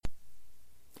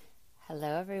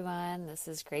Hello, everyone. This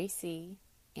is Gracie,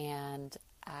 and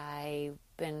I've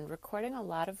been recording a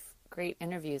lot of great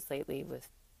interviews lately with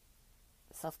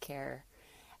self care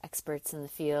experts in the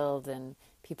field and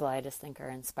people I just think are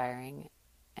inspiring.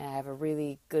 And I have a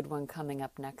really good one coming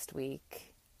up next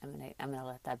week. I'm gonna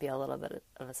let that be a little bit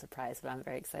of a surprise, but I'm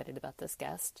very excited about this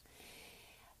guest.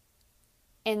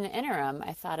 In the interim,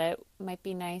 I thought it might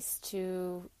be nice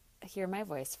to hear my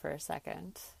voice for a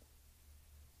second.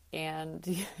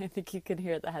 And I think you can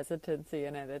hear the hesitancy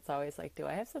in it. It's always like, do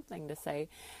I have something to say?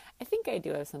 I think I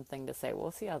do have something to say.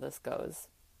 We'll see how this goes.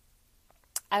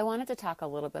 I wanted to talk a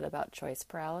little bit about choice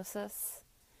paralysis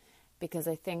because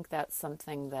I think that's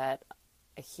something that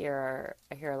I hear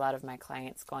a lot of my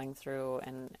clients going through,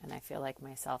 and I feel like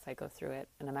myself, I go through it,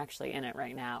 and I'm actually in it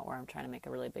right now where I'm trying to make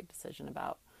a really big decision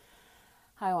about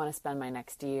how I want to spend my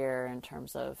next year in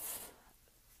terms of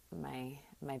my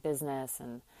business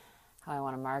and how I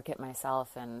want to market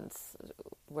myself and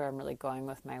where I'm really going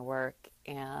with my work.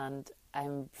 And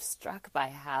I'm struck by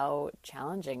how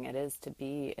challenging it is to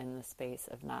be in the space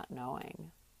of not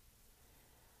knowing.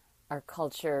 Our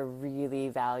culture really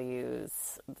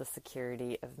values the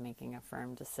security of making a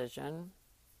firm decision.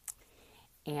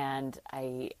 And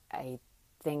I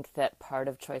think that part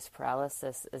of choice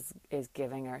paralysis is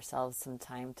giving ourselves some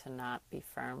time to not be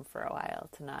firm for a while,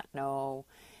 to not know,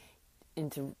 and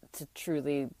to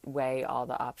truly weigh all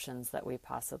the options that we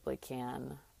possibly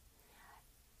can.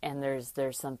 And there's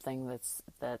something that's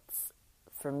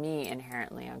for me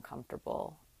inherently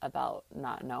uncomfortable about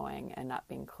not knowing and not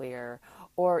being clear,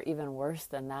 or even worse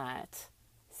than that,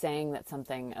 saying that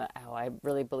something, I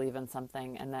really believe in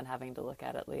something, and then having to look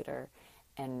at it later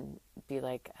and be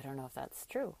like, I don't know if that's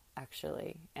true,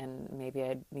 actually, and maybe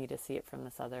I need to see it from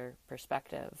this other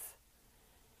perspective.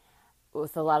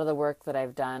 With a lot of the work that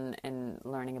I've done in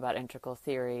learning about integral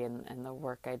theory and the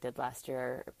work I did last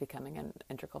year becoming an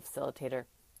integral facilitator,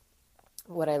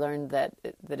 what I learned that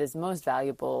is most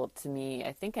valuable to me,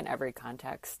 I think in every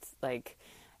context, like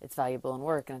it's valuable in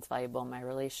work and it's valuable in my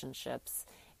relationships,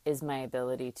 is my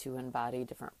ability to embody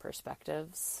different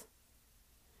perspectives.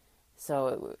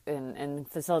 So in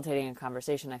facilitating a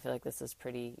conversation, I feel like this is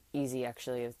pretty easy,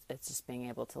 actually. It's just being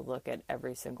able to look at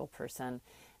every single person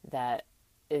that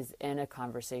is in a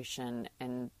conversation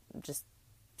and just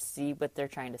see what they're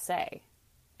trying to say.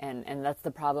 And that's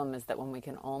the problem, is that when we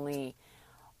can only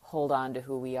hold on to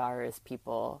who we are as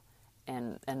people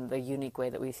and the unique way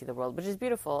that we see the world, which is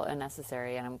beautiful and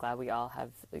necessary, and I'm glad we all have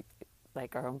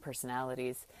like our own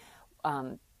personalities,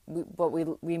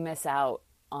 we miss out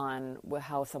on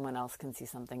how someone else can see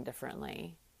something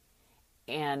differently.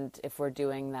 And if we're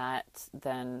doing that,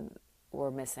 then we're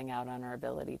missing out on our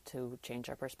ability to change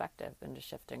our perspective and to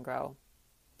shift and grow.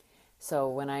 So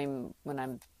when I'm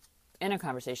in a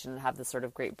conversation and have this sort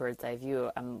of great bird's eye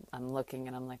view, I'm looking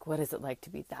and I'm like, what is it like to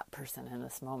be that person in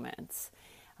this moment?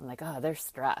 I'm like, oh, they're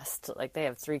stressed. Like they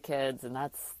have 3 kids and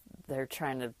they're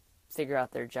trying to figure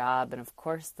out their job. And of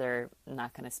course they're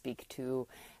not going to speak to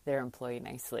their employee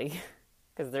nicely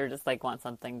because they're just like want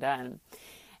something done.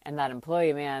 And that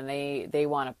employee, man, they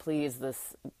want to please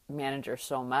this manager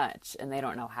so much and they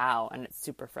don't know how, and it's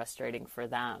super frustrating for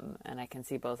them. And I can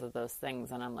see both of those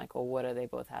things, and I'm like, well, what do they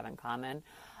both have in common?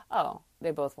 Oh, they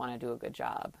both want to do a good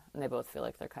job, and they both feel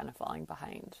like they're kind of falling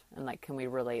behind. And like, can we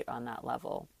relate on that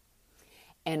level?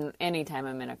 And anytime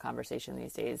I'm in a conversation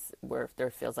these days where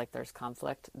there feels like there's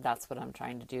conflict, that's what I'm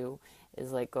trying to do,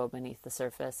 is like go beneath the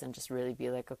surface and just really be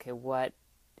like, okay, what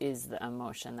is the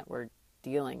emotion that we're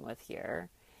dealing with here?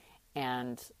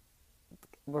 And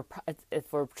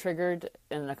if we're triggered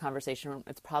in a conversation,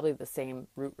 it's probably the same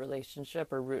root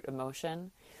relationship or root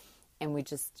emotion. And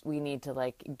we need to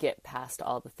like get past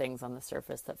all the things on the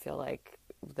surface that feel like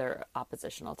they're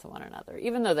oppositional to one another,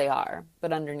 even though they are.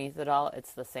 But underneath it all,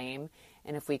 it's the same.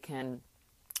 And if we can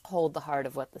hold the heart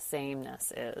of what the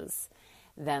sameness is,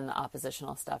 then the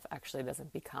oppositional stuff actually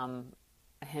doesn't become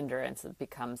a hindrance. It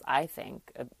becomes, I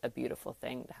think, a beautiful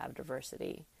thing to have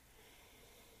diversity.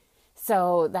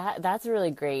 So that's really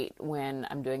great when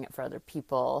I'm doing it for other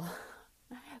people.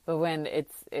 But when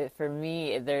for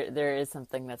me, there is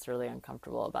something that's really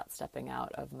uncomfortable about stepping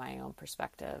out of my own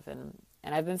perspective. And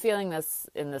I've been feeling this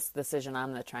in this decision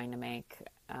I'm trying to make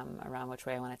around which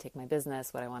way I want to take my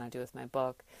business, what I want to do with my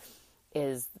book,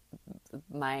 is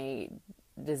my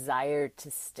desire to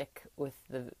stick with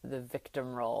the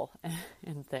victim role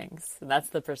in things. And that's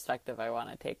the perspective I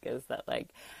want to take, is that like,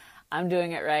 I'm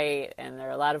doing it right, and there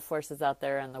are a lot of forces out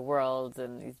there in the world,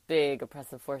 and these big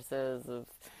oppressive forces of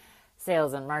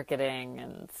sales and marketing,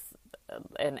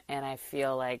 and I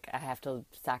feel like I have to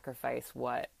sacrifice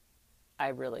what I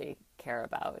really care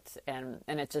about. And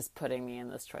it's just putting me in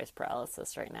this choice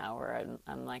paralysis right now where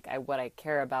I'm like, what I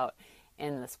care about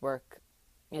in this work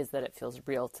is that it feels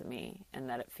real to me, and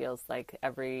that it feels like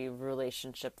every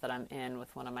relationship that I'm in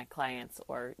with one of my clients,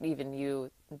 or even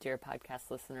you, dear podcast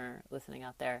listener, listening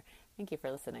out there, thank you for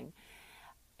listening.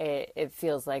 It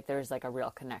feels like there's like a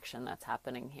real connection that's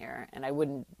happening here. And I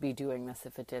wouldn't be doing this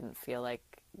if it didn't feel like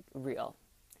real.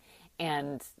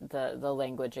 And the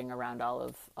languaging around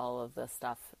all of this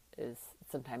stuff is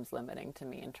sometimes limiting to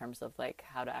me in terms of like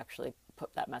how to actually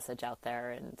put that message out there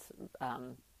and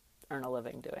earn a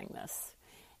living doing this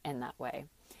in that way.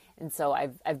 And so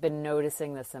I've been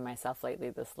noticing this in myself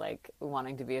lately, this like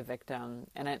wanting to be a victim,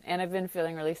 and I've been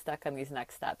feeling really stuck on these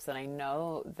next steps. And I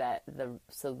know that the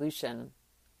solution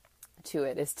to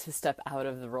it is to step out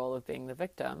of the role of being the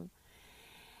victim,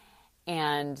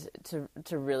 and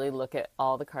to really look at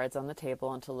all the cards on the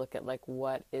table, and to look at like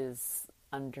what is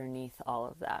underneath all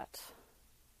of that.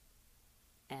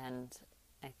 And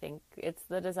I think it's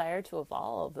the desire to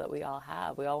evolve that we all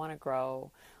have. We all want to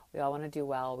grow. We all want to do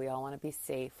well. We all want to be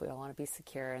safe. We all want to be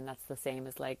secure. And that's the same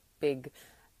as like big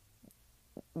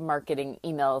marketing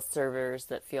email servers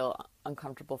that feel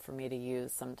uncomfortable for me to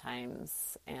use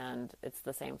sometimes. And it's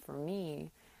the same for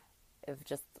me of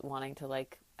just wanting to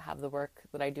like have the work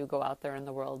that I do go out there in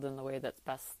the world in the way that's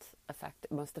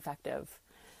most effective.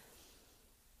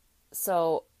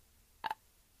 So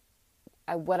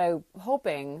what I'm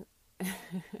hoping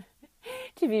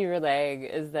to be relaying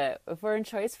is that if we're in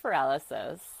choice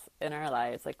paralysis in our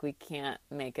lives, like we can't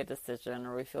make a decision,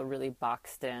 or we feel really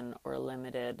boxed in or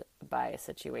limited by a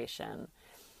situation,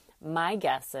 my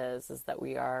guess is that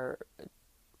we are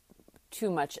too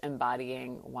much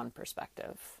embodying one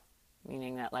perspective,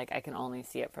 meaning that like I can only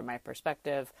see it from my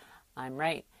perspective. I'm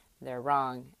right, they're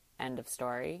wrong, end of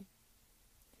story.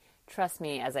 Trust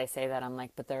me, as I say that, I'm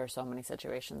like, but there are so many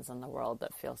situations in the world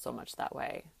that feel so much that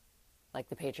way. Like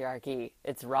the patriarchy,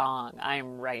 it's wrong,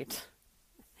 I'm right.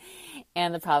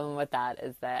 And the problem with that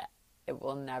is that it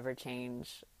will never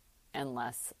change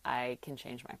unless I can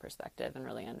change my perspective and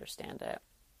really understand it.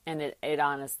 And it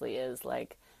honestly is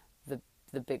like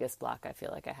the biggest block I feel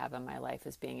like I have in my life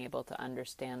is being able to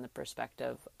understand the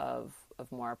perspective of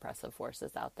more oppressive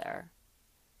forces out there,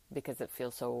 because it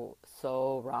feels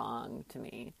so wrong to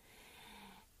me.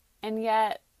 And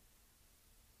yet,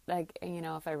 like, you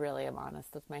know, if I really am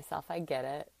honest with myself, I get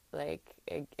it. Like,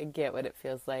 I get what it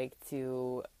feels like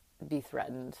to be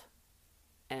threatened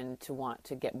and to want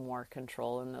to get more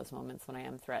control in those moments when I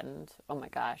am threatened. Oh my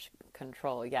gosh,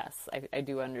 control. Yes, I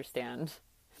do understand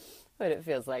what it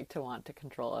feels like to want to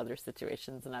control other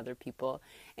situations and other people.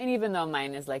 And even though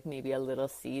mine is like maybe a little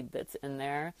seed that's in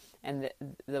there, and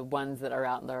the ones that are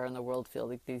out there in the world feel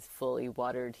like these fully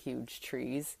watered huge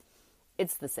trees,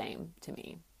 it's the same to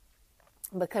me.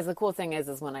 Because the cool thing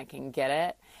is when I can get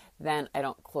it, then I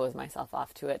don't close myself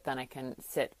off to it. Then I can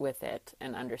sit with it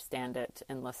and understand it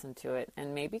and listen to it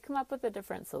and maybe come up with a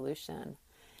different solution.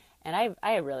 And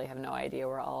I really have no idea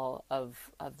where all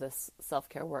of this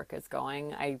self-care work is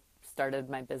going. I started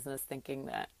my business thinking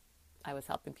that I was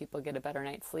helping people get a better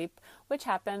night's sleep, which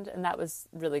happened, and that was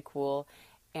really cool.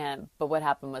 But what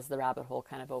happened was the rabbit hole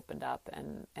kind of opened up,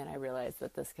 and I realized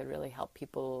that this could really help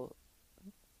people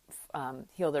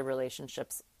heal their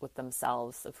relationships with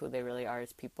themselves, of who they really are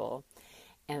as people.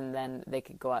 And then they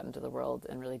could go out into the world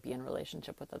and really be in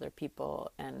relationship with other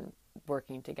people, and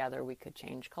working together, we could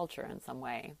change culture in some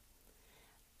way.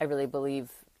 I really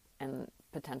believe in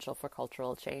potential for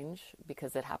cultural change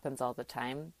because it happens all the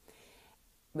time.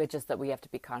 It's just that we have to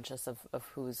be conscious of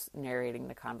who's narrating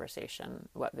the conversation,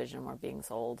 what vision we're being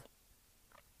sold,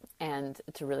 and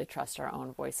to really trust our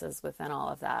own voices within all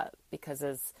of that. Because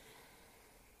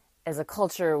as a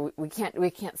culture, we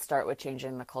can't start with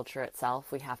changing the culture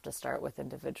itself. We have to start with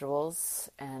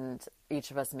individuals, and each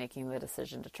of us making the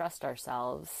decision to trust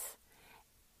ourselves,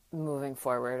 moving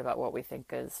forward about what we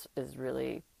think is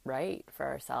really right for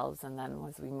ourselves. And then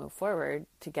as we move forward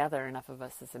together, enough of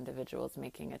us as individuals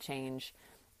making a change,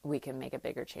 we can make a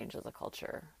bigger change as a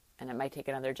culture. And it might take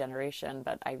another generation,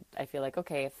 but I feel like,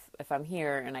 okay, if I'm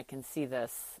here and I can see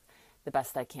this the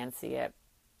best I can see it,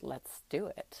 let's do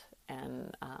it.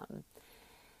 And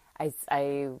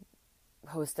I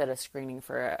hosted a screening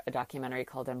for a documentary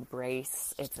called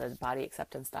Embrace. It's a body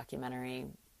acceptance documentary,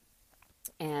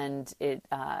 and it's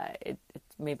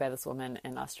made by this woman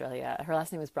in Australia. Her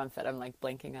last name is Brumfitt. I'm like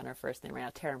blanking on her first name right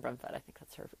now. Taryn Brumfitt, I think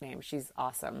that's her name. She's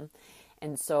awesome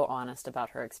and so honest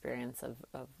about her experience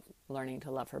of learning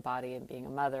to love her body and being a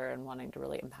mother and wanting to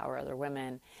really empower other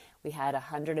women. We had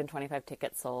 125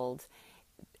 tickets sold.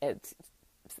 It's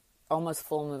almost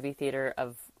full movie theater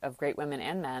of of great women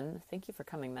and men. Thank you for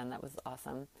coming, men. That was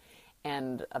awesome.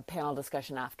 And a panel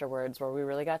discussion afterwards where we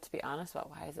really got to be honest about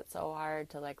why is it so hard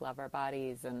to like love our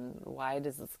bodies, and why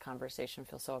does this conversation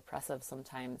feel so oppressive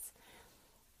sometimes.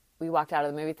 We walked out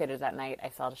of the movie theater that night. I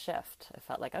felt a shift. I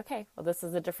felt like, okay, well, this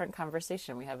is a different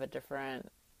conversation. We have a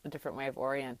different way of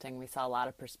orienting. We saw a lot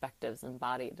of perspectives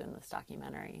embodied in this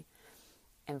documentary.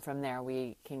 And from there,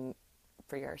 we can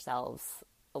free ourselves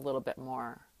a little bit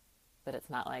more. That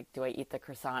it's not like, do I eat the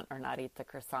croissant or not eat the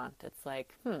croissant? It's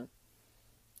like,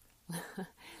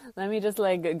 let me just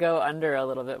like go under a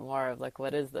little bit more of like,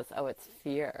 what is this? Oh, it's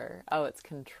fear. Oh, it's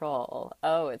control.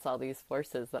 Oh, it's all these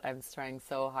forces that I'm trying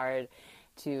so hard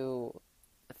to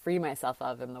free myself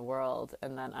of in the world.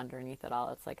 And then underneath it all,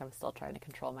 it's like I'm still trying to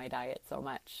control my diet so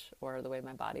much, or the way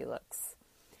my body looks.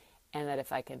 And that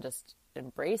if I can just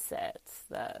embrace it,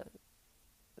 the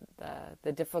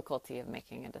difficulty of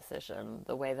making a decision,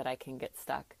 the way that I can get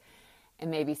stuck, and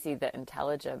maybe see the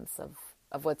intelligence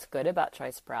of what's good about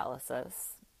choice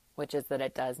paralysis, which is that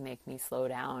it does make me slow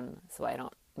down so I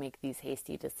don't make these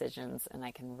hasty decisions, and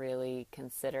I can really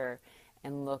consider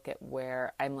and look at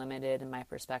where I'm limited in my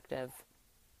perspective,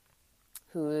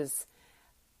 whose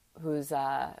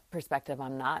perspective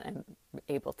I'm not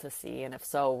able to see, and if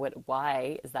so,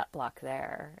 why is that block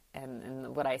there?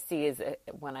 And what I see is if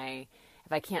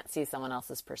I can't see someone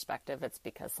else's perspective, it's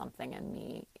because something in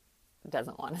me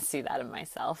doesn't want to see that in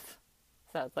myself.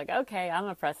 So it's like, okay, I'm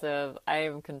oppressive, I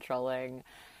am controlling,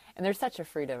 and there's such a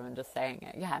freedom in just saying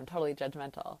it. Yeah, I'm totally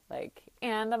judgmental,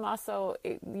 and I'm also,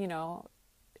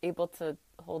 able to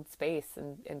hold space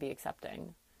and be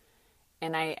accepting.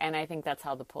 And I think that's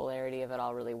how the polarity of it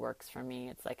all really works for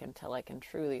me. It's like until I can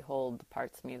truly hold the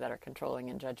parts of me that are controlling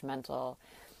and judgmental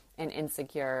and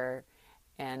insecure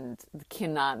and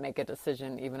cannot make a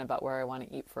decision even about where I want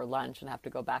to eat for lunch and have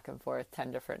to go back and forth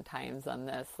 10 different times on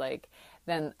this,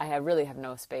 then I really have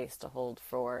no space to hold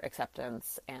for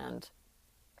acceptance and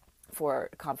for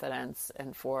confidence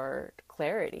and for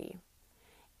clarity.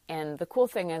 And the cool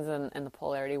thing is in the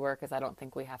polarity work is I don't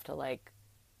think we have to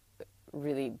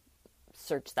really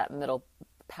search that middle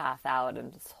path out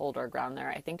and just hold our ground there.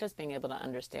 I think just being able to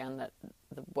understand that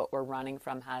what we're running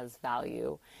from has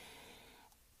value,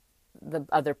 the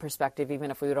other perspective,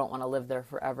 even if we don't want to live there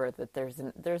forever, that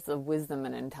there's a wisdom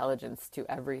and intelligence to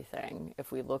everything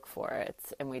if we look for it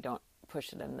and we don't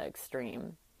push it in the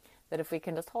extreme. That if we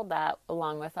can just hold that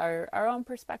along with our own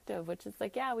perspective, which is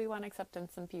we want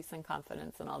acceptance and peace and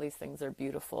confidence and all these things are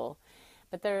beautiful,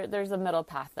 but there's a middle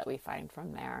path that we find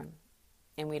from there,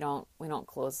 and we don't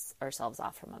close ourselves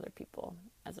off from other people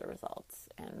as a result.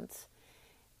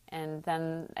 And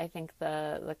then I think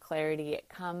the clarity, it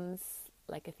comes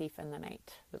like a thief in the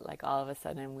night. Like all of a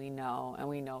sudden we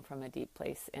know from a deep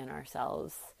place in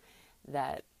ourselves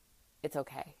that it's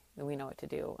okay. We know what to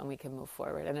do and we can move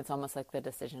forward. And it's almost like the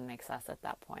decision makes us at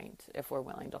that point, if we're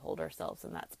willing to hold ourselves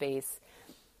in that space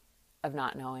of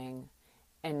not knowing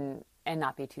and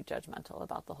not be too judgmental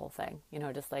about the whole thing,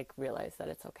 just realize that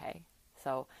it's okay.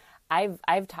 So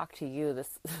I've talked to you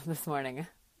this morning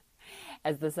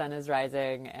as the sun is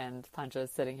rising and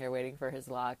Pancho's sitting here waiting for his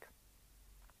walk,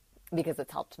 because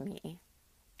it's helped me.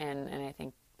 And I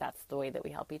think that's the way that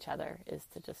we help each other, is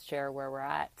to just share where we're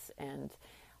at and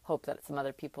hope that some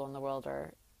other people in the world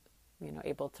are,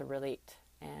 able to relate.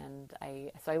 And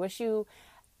I wish you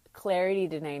clarity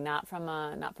today, not from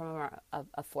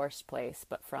a forced place,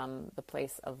 but from the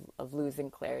place of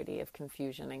losing clarity, of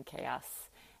confusion and chaos,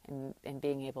 and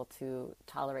being able to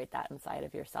tolerate that inside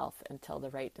of yourself until the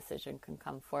right decision can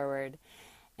come forward.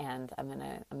 And I'm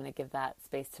gonna give that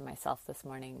space to myself this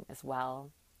morning as well.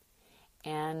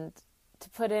 And to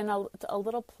put in a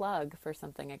little plug for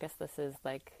something, I guess this is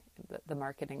the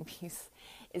marketing piece,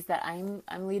 is that I'm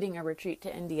leading a retreat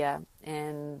to India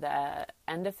in the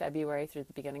end of February through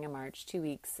the beginning of March, 2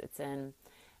 weeks. It's in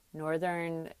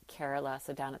northern Kerala,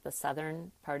 so down at the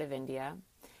southern part of India.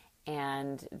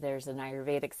 And there's an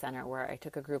Ayurvedic center where I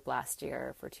took a group last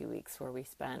year for 2 weeks, where we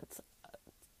spent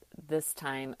this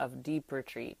time of deep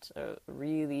retreat,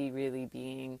 really, really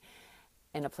being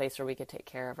in a place where we could take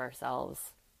care of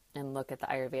ourselves and look at the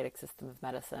Ayurvedic system of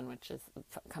medicine, which is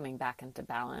coming back into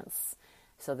balance.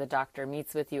 So the doctor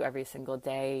meets with you every single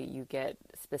day. You get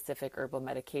specific herbal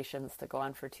medications to go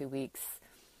on for 2 weeks.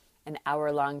 An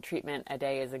hour-long treatment a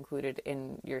day is included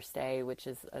in your stay, which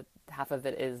is half of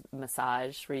it is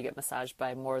massage, where you get massaged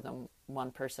by more than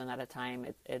one person at a time.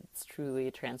 It's truly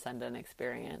a transcendent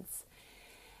experience.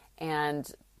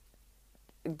 And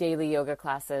daily yoga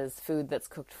classes, food that's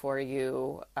cooked for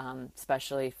you,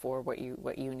 especially for what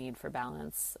you need for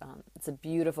balance. It's a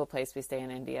beautiful place. We stay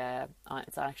in India.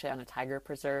 It's actually on a tiger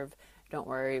preserve. don't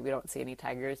worry, we don't see any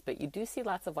tigers, but you do see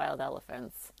lots of wild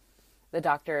elephants. The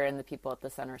doctor and the people at the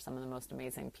center are some of the most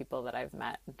amazing people that I've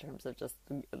met in terms of just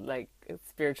like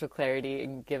spiritual clarity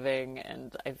and giving.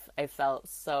 And I felt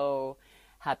so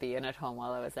happy and at home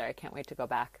while I was there. I can't wait to go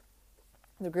back.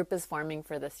 The group is forming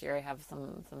for this year. I have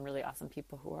some really awesome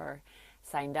people who are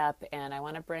signed up, and I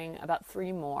want to bring about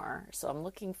 3 more. So I'm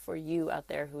looking for you out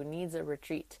there who needs a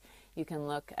retreat. You can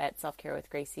look at Self-Care with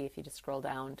Gracie. If you just scroll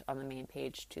down on the main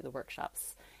page to the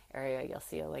workshops area, you'll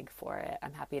see a link for it.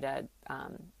 I'm happy to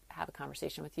have a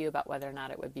conversation with you about whether or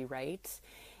not it would be right.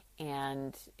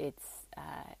 And it's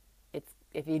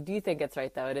if you do think it's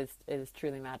right, though, it is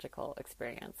truly magical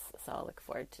experience. So I'll look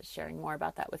forward to sharing more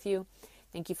about that with you.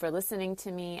 Thank you for listening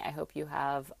to me. I hope you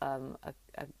have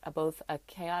both a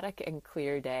chaotic and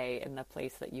clear day in the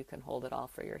place that you can hold it all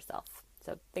for yourself.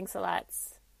 So thanks a lot.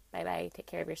 Bye-bye. Take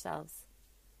care of yourselves.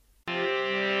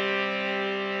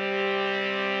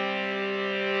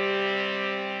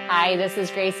 Hi, this is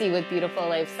Gracie with Beautiful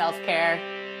Life Self-Care.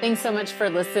 Thanks so much for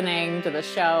listening to the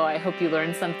show. I hope you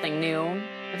learned something new.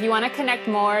 If you want to connect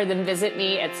more, then visit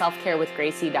me at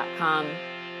selfcarewithgracie.com.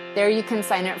 There you can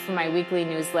sign up for my weekly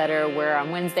newsletter where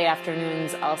on Wednesday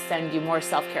afternoons I'll send you more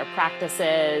self-care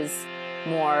practices,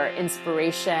 more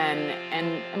inspiration,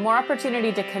 and more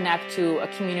opportunity to connect to a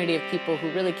community of people who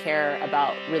really care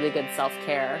about really good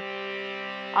self-care.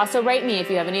 Also write me if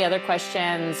you have any other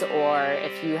questions or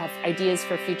if you have ideas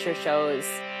for future shows.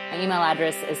 My email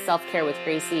address is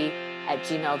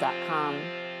selfcarewithgracie@gmail.com.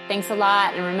 Thanks a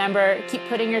lot, and remember, keep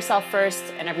putting yourself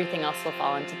first and everything else will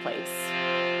fall into place.